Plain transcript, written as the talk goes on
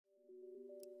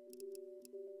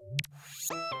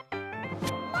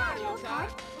Mario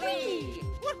Kart Wii!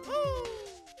 Woohoo!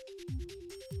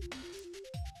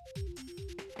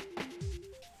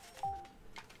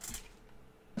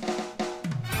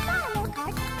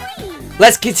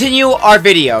 Let's continue our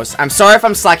videos. I'm sorry if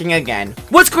I'm slacking again.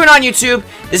 What's going on, YouTube?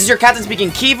 This is your captain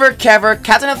speaking, Kever,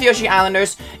 captain of the Yoshi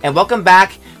Islanders, and welcome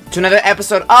back to another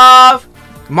episode of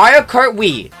Mario Kart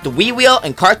Wii, the Wii Wheel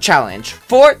and Kart Challenge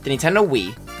for the Nintendo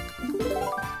Wii.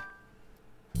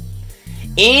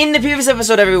 In the previous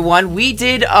episode, everyone, we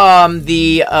did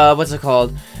what's it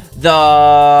called? The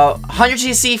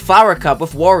 100cc Flower Cup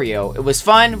with Wario. It was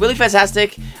fun, really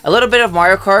fantastic. A little bit of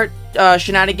Mario Kart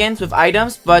shenanigans with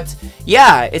items, but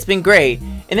yeah, it's been great.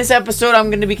 In this episode, I'm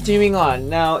going to be continuing on.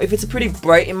 Now, if it's pretty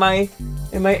bright in my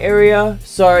area,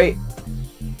 sorry.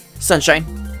 Sunshine.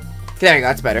 There you go,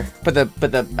 that's better. I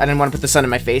didn't want to put the sun in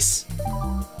my face.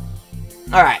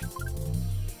 Alright.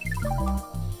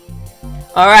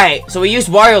 Alright, so we used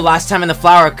Wario last time in the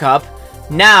Flower Cup.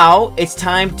 Now, it's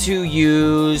time to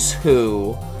use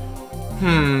who?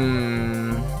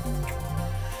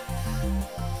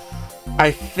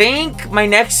 I think my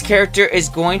next character is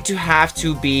going to have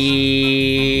to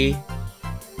be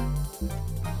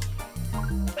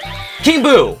King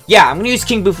Boo. Yeah, I'm gonna use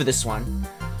King Boo for this one.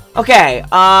 Okay,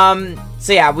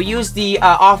 so yeah, we used the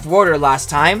off-roader last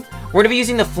time. We're gonna be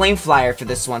using the Flame Flyer for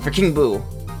this one, for King Boo.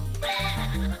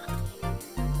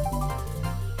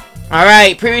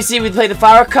 Alright, previously we played the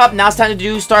Flower Cup, now it's time to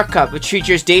do Star Cup, which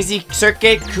features Daisy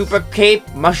Circuit, Koopa Cape,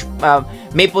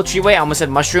 Maple Treeway, I almost said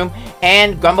Mushroom,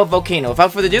 and Grumble Volcano.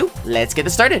 Without further ado, let's get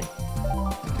this started.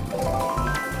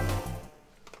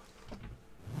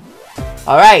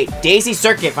 Alright, Daisy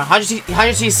Circuit for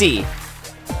 100cc.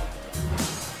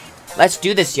 Let's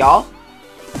do this, y'all.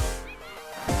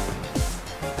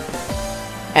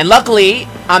 And luckily,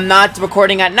 I'm not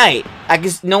recording at night. I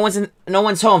guess no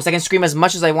one's home, so I can scream as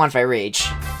much as I want if I rage.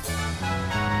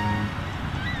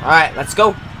 Alright, let's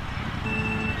go.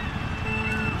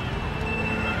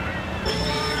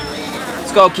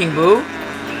 Let's go, King Boo.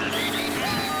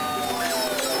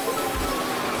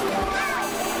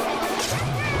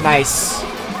 Nice.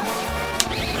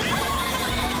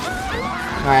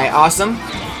 Alright, awesome.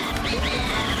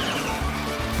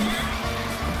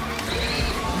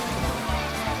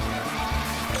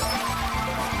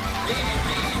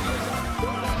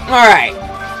 Alright,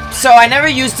 so I never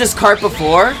used this cart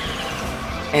before,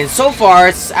 and so far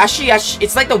it's actually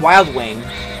it's like the Wild Wing.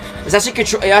 It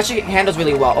actually handles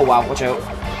really well. Oh wow, watch out.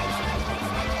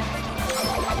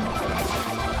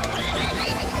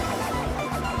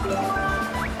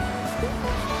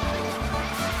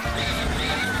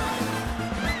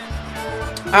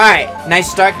 Alright,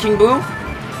 nice start, King Boo.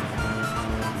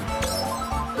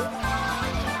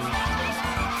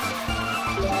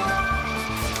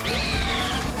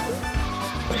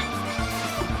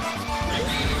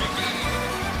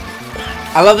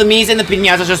 I love the Miis and the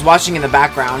Piñatas just watching in the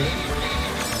background.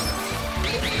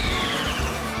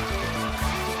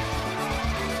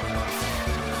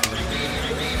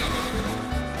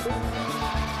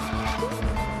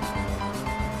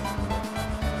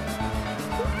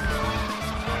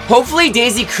 Hopefully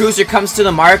Daisy Cruiser comes to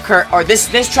the Mario Kart, or this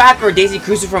track, or Daisy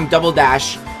Cruiser from Double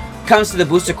Dash comes to the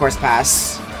Booster Course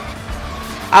Pass.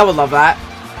 I would love that.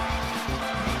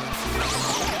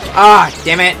 Ah,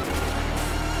 damn it.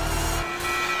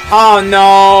 Oh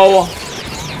no!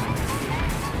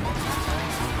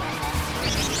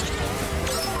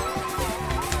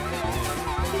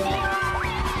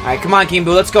 Alright, come on, King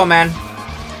Boo, let's go, man.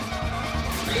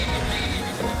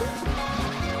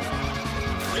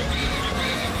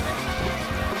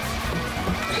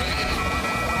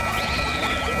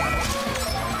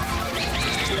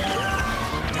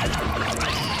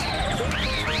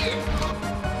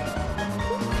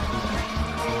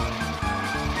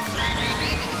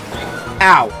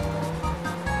 Ow.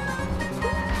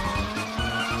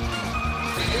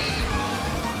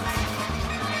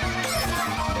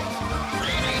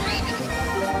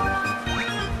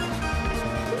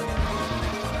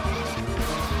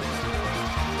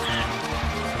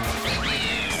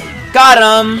 Got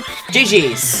him!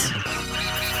 GG's.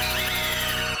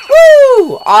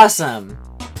 Woo! Awesome.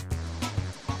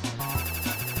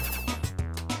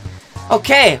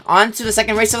 Okay, on to the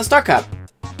second race of the Star Cup.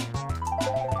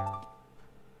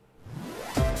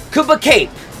 Koopa Cape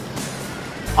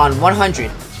on 100.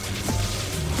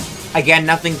 Again,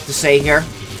 nothing to say here.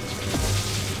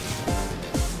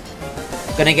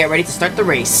 Gonna get ready to start the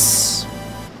race.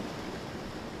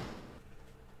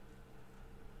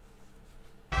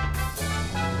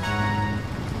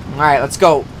 Alright, let's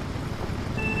go.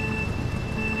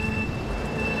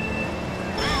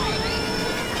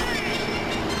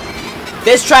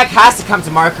 This track has to come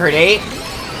to Mario Kart 8.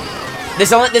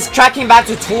 This track came back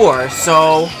to Tour,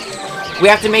 so we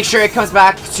have to make sure it comes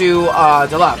back to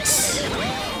Deluxe.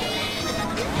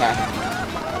 Okay.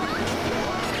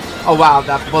 Oh wow,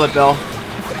 that bullet bill.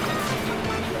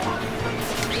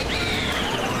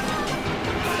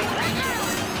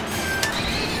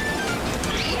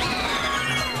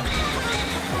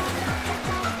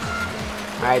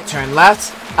 Alright, turn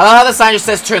left. I love how the sign just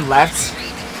says turn left.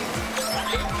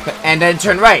 And then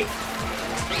turn right.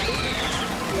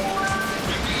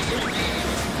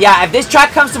 Yeah, if this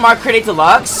track comes to Mario Kart 8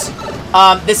 Deluxe,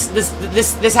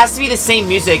 this has to be the same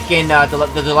music in the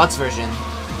Deluxe version.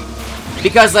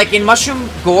 Because like in Mushroom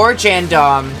Gorge and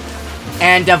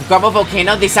Grumble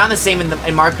Volcano, they sound the same in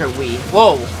Mario Kart Wii.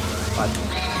 Whoa.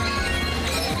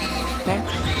 Okay.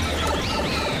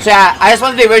 So yeah, I just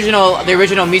wanted the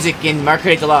original music in Mario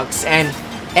Kart 8 Deluxe, and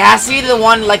it has to be the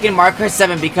one like in Mario Kart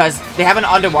 7 because they have an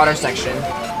underwater section.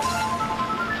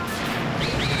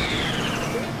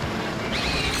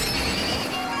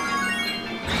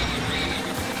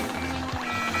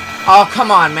 Oh,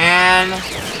 come on, man.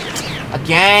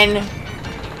 Again.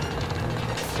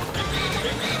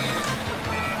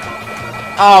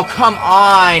 Oh, come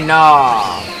on.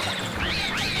 No.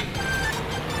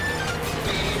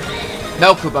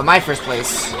 No, Koopa, my first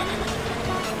place.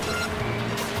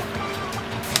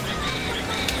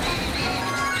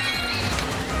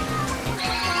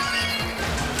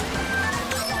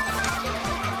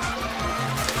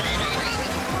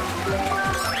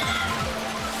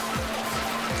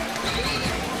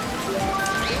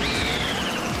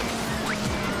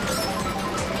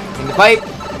 In the pipe.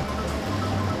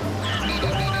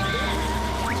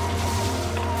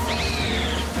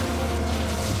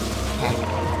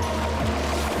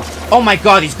 Oh my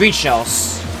god, these green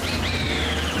shells.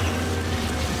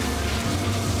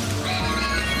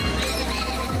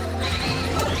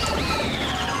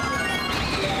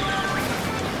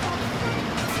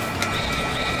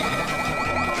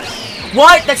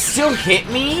 What? That still hit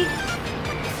me?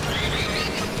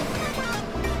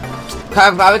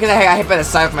 Probably because I got hit by the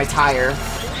side of my tire.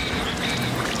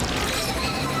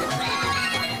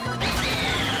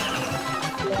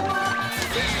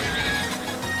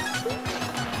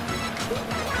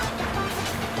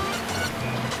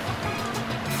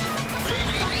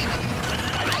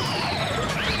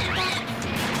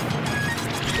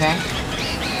 Okay.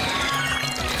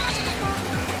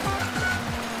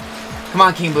 Come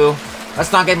on, King Boo.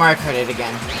 Let's not get Mario Kart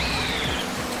again.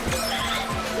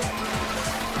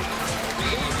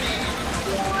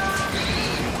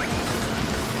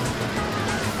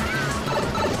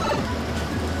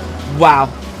 Wow.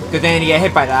 Good thing I didn't get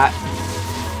hit by that.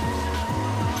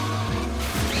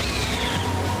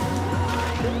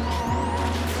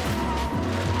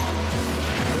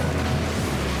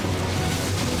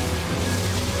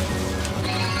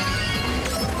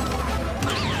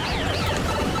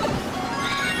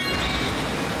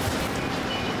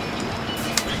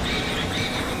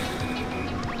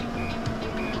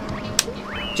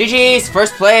 GG's,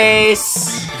 first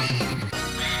place.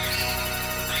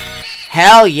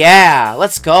 Hell yeah,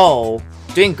 let's go.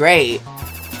 Doing great.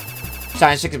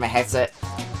 Sorry, I just took my headset.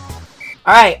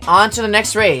 Alright, on to the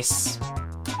next race.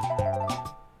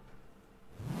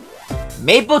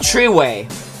 Maple Tree Way.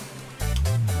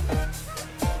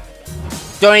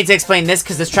 Don't need to explain this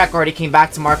because this track already came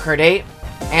back to Mario Kart 8.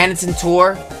 And it's in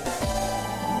Tour.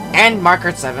 And Mario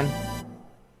Kart 7.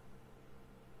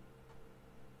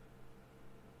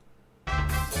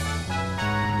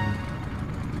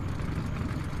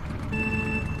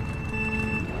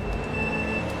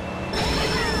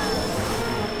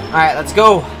 Alright, let's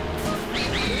go.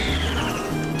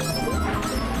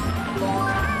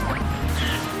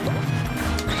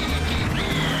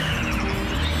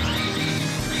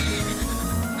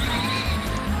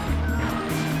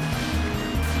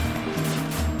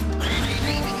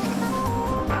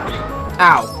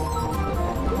 Ow.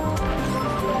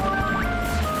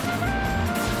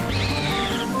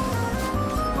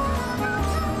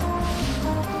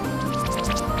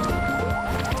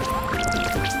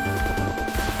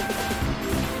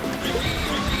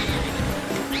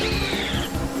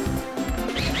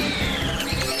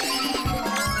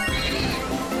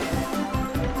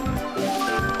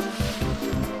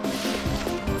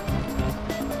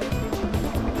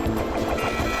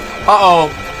 Uh-oh.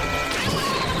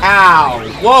 Ow.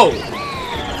 Whoa.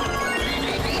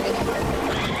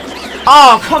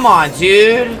 Oh, come on,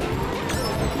 dude.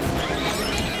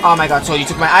 Oh my god, so you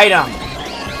took my item.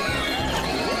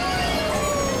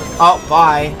 Oh,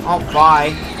 bye. Oh,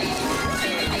 bye.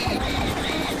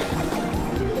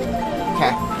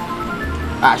 Okay.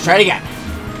 Alright, let's try it again.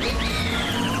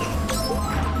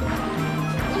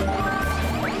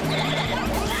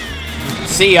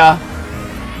 See ya.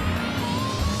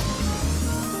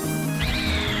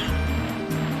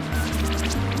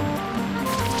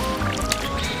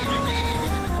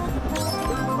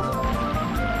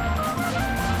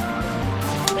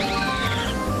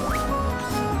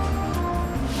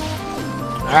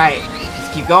 Alright,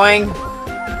 let's keep going.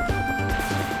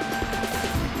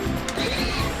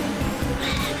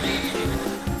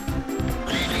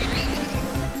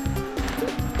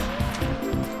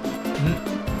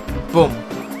 Boom.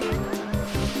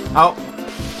 Oh.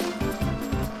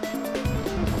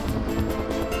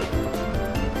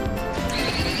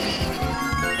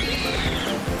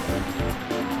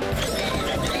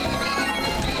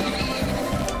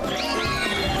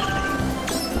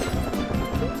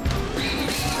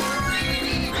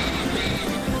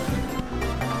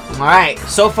 Alright,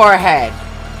 so far ahead.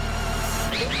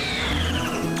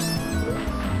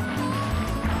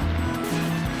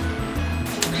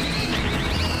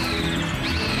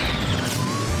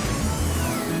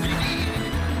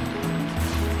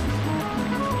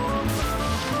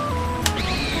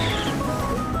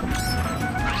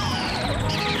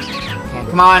 Okay,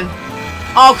 come on.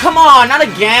 Oh, come on, not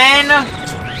again!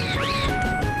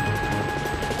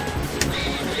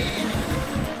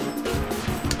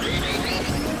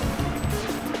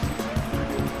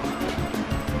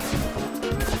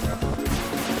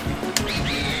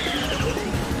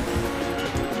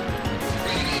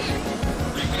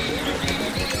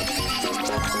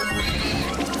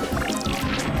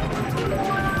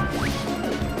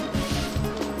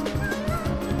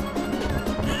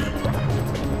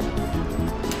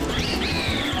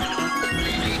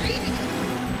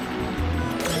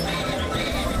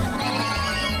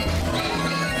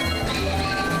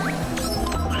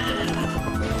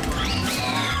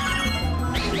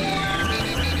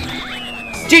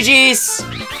 GG's!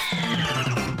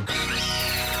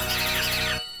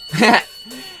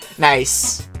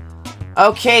 Nice.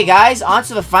 Okay, guys, on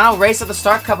to the final race of the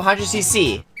Start Cup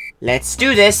 100cc. Let's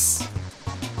do this!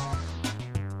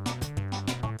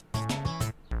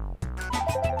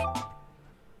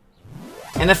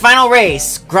 In the final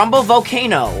race, Grumble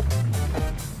Volcano.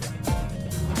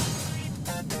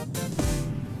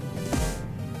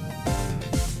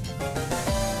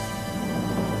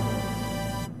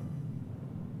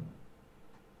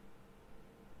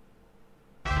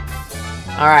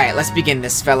 Alright, let's begin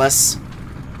this, fellas.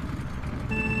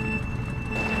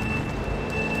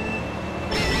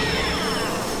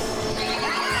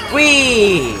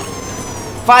 Whee!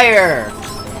 Fire!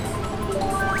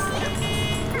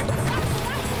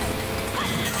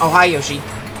 Oh, hi, Yoshi.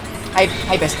 Hi,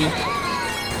 bestie.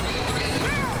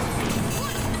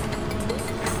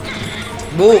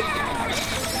 Whoa!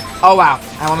 Oh, wow. I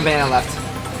have one banana left.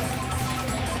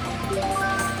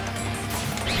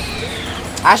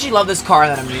 I actually love this car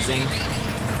that I'm using.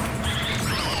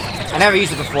 I never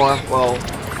used it before. Whoa.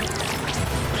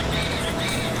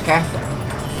 Okay.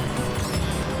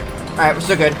 Alright, we're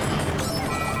still good.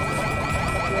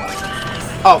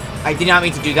 Oh, I did not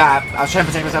mean to do that. I was trying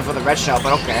to protect myself with the red shell,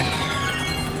 but okay.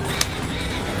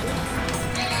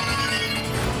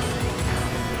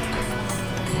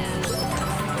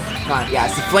 Come on, yeah,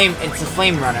 it's the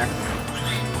flame runner.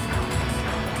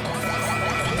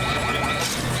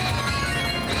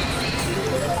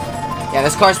 Yeah,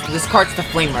 this cart's the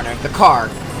flame runner. The car.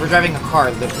 We're driving a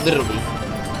car, literally.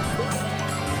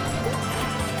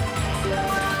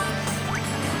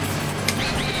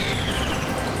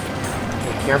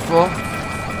 Okay, careful.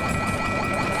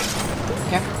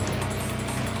 Okay.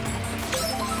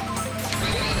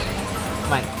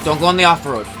 Come on, don't go on the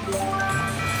off-road.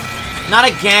 Not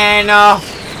again!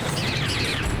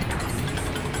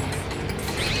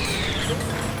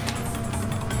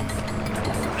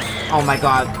 Oh my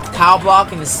god. Power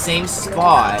block in the same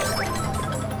spot.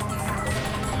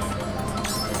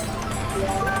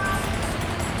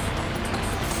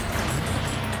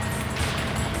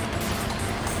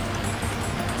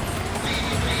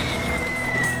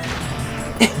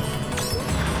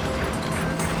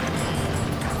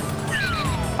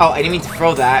 Oh, I didn't mean to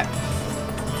throw that.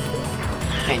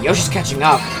 Man, Yoshi's catching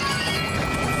up.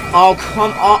 Oh,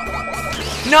 come on.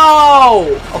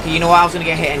 No! Okay, you know what? I was gonna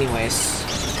get hit anyways.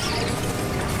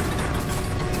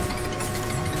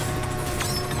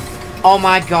 Oh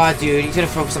my god, dude. He's gonna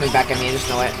throw something back at me. I just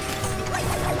know it.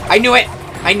 I knew it!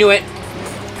 I knew it!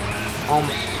 Oh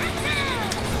my...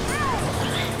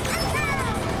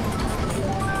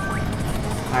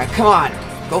 Alright, come on.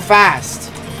 Go fast.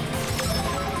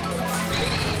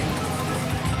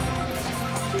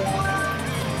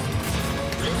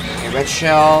 Okay, red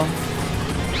shell.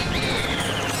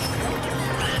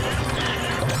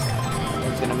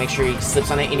 He's to make sure he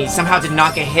slips on it, and he somehow did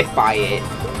not get hit by it.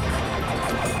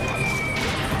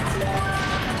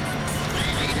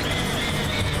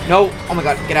 No! Oh my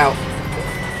god, get out.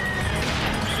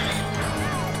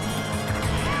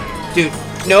 Dude,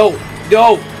 no!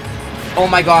 No! Oh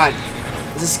my god.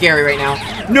 This is scary right now.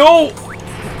 No!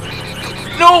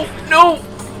 No! No!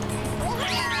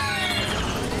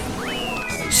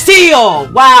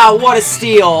 Steal! Wow, what a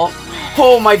steal!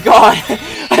 Oh my god.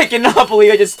 I cannot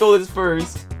believe I just stole this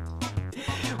first.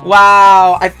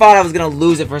 Wow, I thought I was gonna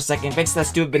lose it for a second thanks to that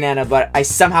stupid banana, but I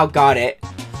somehow got it.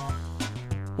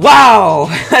 Wow!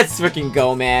 Let's freaking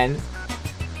go, man.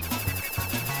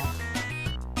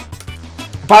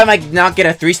 Probably might not get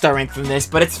a 3-star rank from this,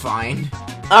 but it's fine.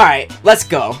 Alright, let's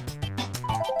go.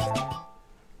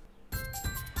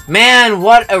 Man,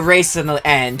 what a race in the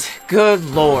end. Good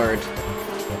lord.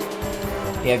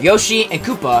 We have Yoshi and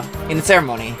Koopa in the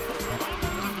ceremony.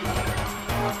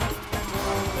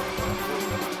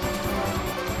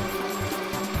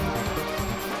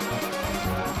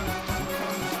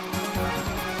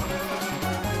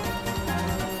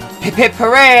 Hip hip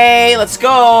hooray! Let's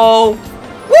go!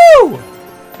 Woo!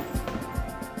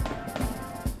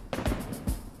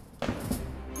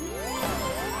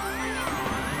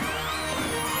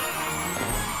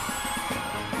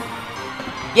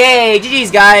 Yay! GG's,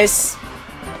 guys!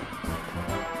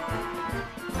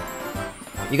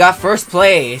 You got first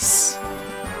place.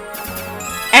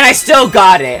 And I still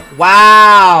got it!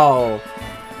 Wow!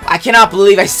 I cannot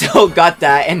believe I still got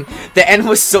that, and the end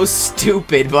was so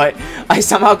stupid, but I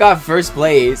somehow got first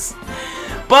place.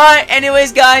 But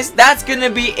anyways, guys, that's gonna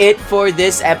be it for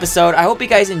this episode. I hope you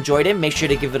guys enjoyed it. Make sure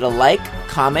to give it a like,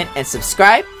 comment, and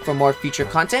subscribe for more future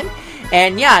content.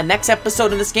 And yeah, next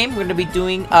episode in this game, we're gonna be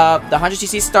doing the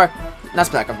 100cc not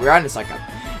Star Cup, we're on the Star Cup.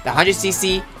 The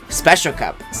 100cc Special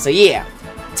Cup. So yeah,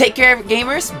 take care,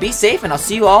 gamers, be safe, and I'll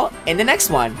see you all in the next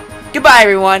one. Goodbye,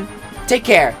 everyone. Take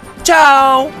care.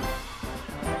 Ciao!